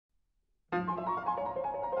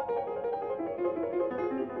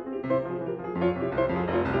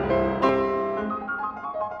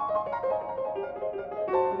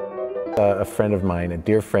a friend of mine, a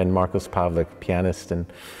dear friend, Marcos Pavlik, pianist and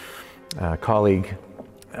colleague,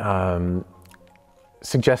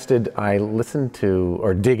 suggested I listen to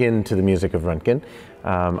or dig into the music of Röntgen.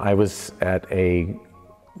 I was at a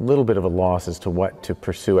little bit of a loss as to what to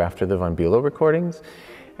pursue after the Von Bülow recordings,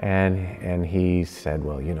 and he said,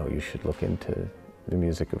 well, you know, you should look into the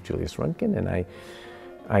music of Julius Röntgen, and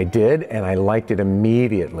I did, and I liked it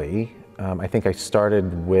immediately. I think I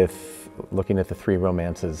started with looking at the three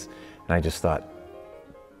romances, and I just thought,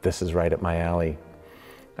 this is right up my alley.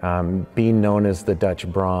 Being known as the Dutch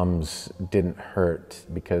Brahms didn't hurt,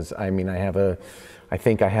 because I mean, I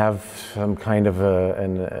think I have some kind of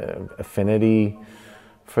an affinity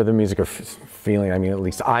for the music, or feeling. I mean, at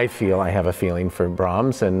least I feel I have a feeling for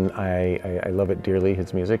Brahms, and I love it dearly,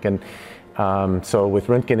 his music. And so with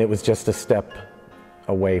Röntgen, it was just a step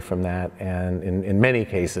away from that. And in many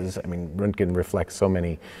cases, I mean, Röntgen reflects so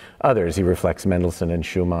many others. He reflects Mendelssohn and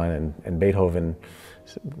Schumann and Beethoven,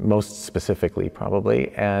 most specifically,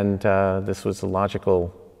 probably. And this was a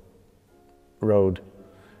logical road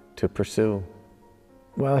to pursue.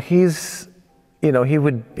 Well, he's, you know, he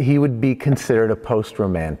would be considered a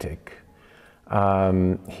post-romantic.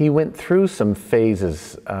 He went through some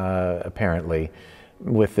phases, apparently,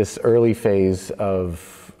 with this early phase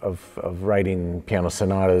of writing piano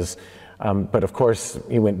sonatas. But of course,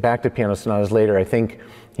 he went back to piano sonatas later. I think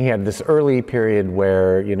he had this early period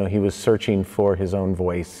where, you know, he was searching for his own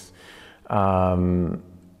voice. And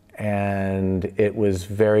it was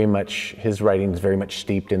very much, his writing is very much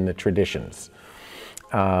steeped in the traditions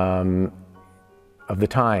of the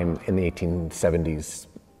time, in the 1870s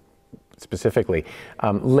specifically.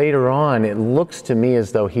 Later on, it looks to me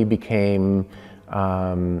as though he became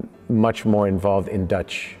much more involved in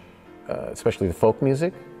Dutch, especially the folk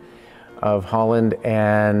music of Holland,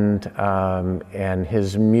 and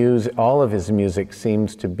his music, all of his music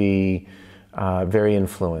seems to be very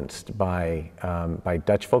influenced by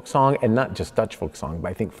Dutch folk song, and not just Dutch folk song, but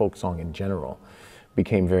I think folk song in general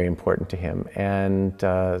became very important to him. And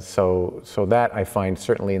so that I find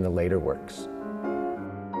certainly in the later works.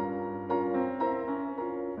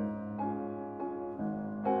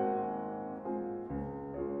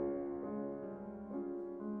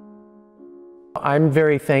 I'm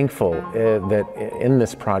very thankful that in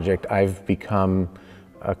this project I've become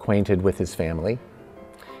acquainted with his family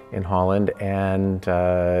in Holland, and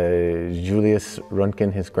Julius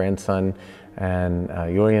Röntgen, his grandson, and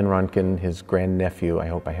Julius Röntgen, his grandnephew, I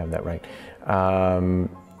hope I have that right.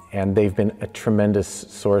 And they've been a tremendous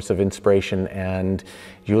source of inspiration, and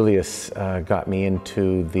Julius got me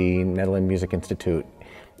into the Netherlands Music Institute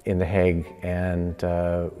in The Hague, and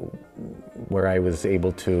where I was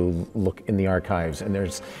able to look in the archives, and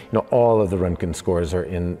there's, you know, all of the Röntgen scores are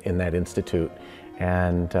in that institute,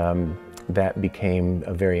 and that became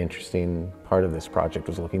a very interesting part of this project,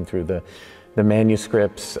 was looking through the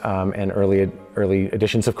manuscripts and early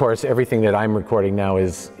editions. Of course, everything that I'm recording now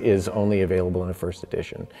is only available in a first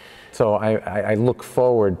edition. So I look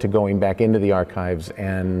forward to going back into the archives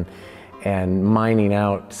and mining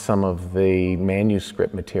out some of the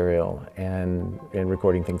manuscript material and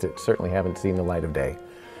recording things that certainly haven't seen the light of day.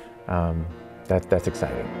 That's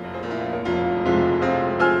exciting.